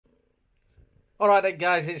Alright then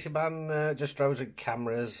guys, it's your man, just frozen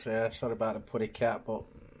cameras. Sorry about the putty cat, but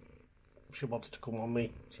she wanted to come on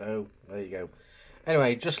me, so there you go.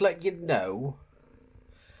 Anyway, just let you know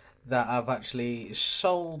that I've actually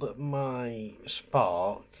sold my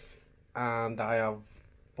Spark and I have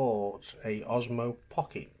bought a Osmo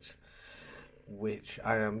Pocket, which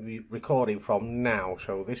I am recording from now.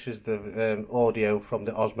 So this is the audio from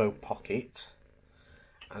the Osmo Pocket,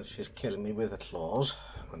 and she's killing me with the claws,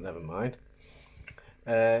 but never mind.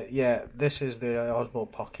 Yeah, this is the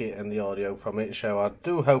Osmo Pocket and the audio from it, so I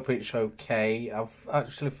do hope it's okay. I've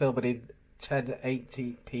actually filmed it in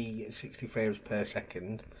 1080p 60 frames per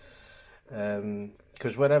second,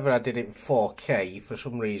 because whenever I did it in 4K, for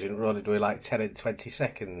some reason we're only doing like 10 and 20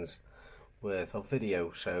 seconds worth of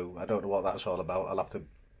video, so I don't know what that's all about. I'll have to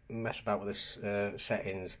mess about with this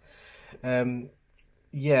settings.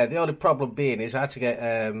 Yeah, the only problem being is I had to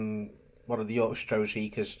get one of the Yorkshire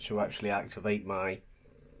seekers to actually activate my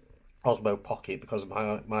Osmo Pocket, because of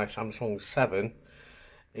my Samsung 7,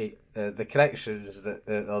 the connections that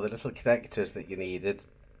or the little connectors that you needed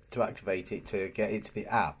to activate it to get into the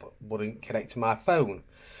app wouldn't connect to my phone.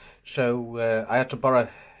 So I had to borrow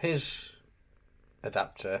his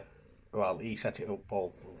adapter. Well, he set it up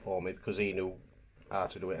all for me because he knew how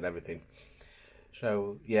to do it and everything.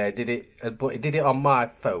 So yeah, I did it, but he did it on my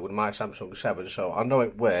phone, my Samsung 7, so I know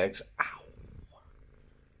it works.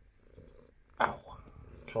 Ow,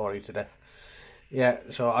 clawing to death. Yeah,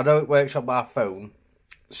 so I know it works on my phone,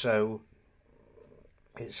 so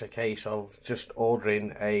it's a case of just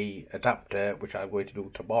ordering a adapter, which I'm going to do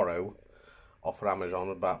tomorrow off of Amazon,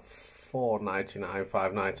 about £4.99,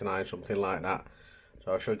 £5.99, something like that.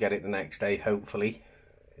 So I should get it the next day, hopefully,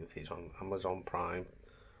 if it's on Amazon Prime,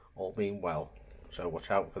 all being well. So watch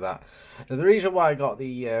out for that. Now, the reason why I got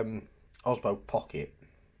the Osmo Pocket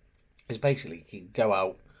is basically you can go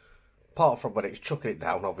out, apart from when it's chucking it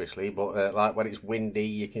down, obviously, but like when it's windy,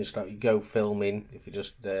 you can go filming if you're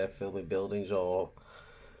just filming buildings or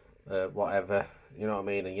whatever, you know what I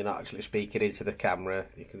mean, and you're not actually speaking into the camera.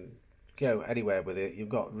 You can go anywhere with it. You've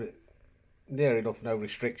got near enough no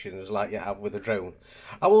restrictions like you have with a drone.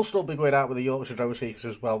 I will still be going out with the Yorkshire drone seekers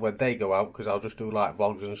as well when they go out, because I'll just do like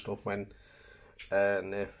vlogs and stuff when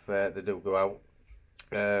and if they do go out,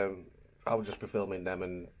 I'll just be filming them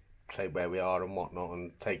and say where we are and whatnot,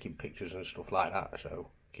 and taking pictures and stuff like that, so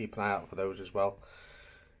keep an eye out for those as well.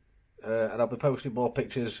 And I'll be posting more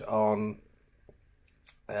pictures on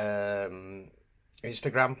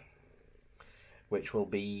Instagram, which will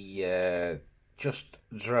be just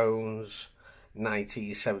drones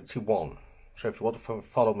 1971. So if you want to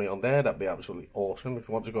follow me on there, that'd be absolutely awesome. If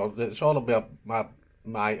you want to go on, it's all about my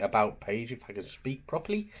about page, if I can speak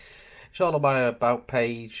properly. It's all on my about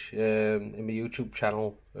page in my YouTube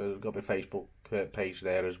channel. I've got my Facebook page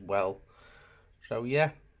there as well. So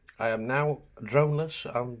yeah, I am now droneless.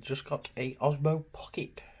 I've just got a Osmo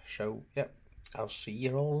Pocket. So yeah, I'll see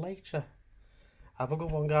you all later. Have a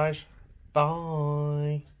good one, guys.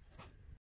 Bye.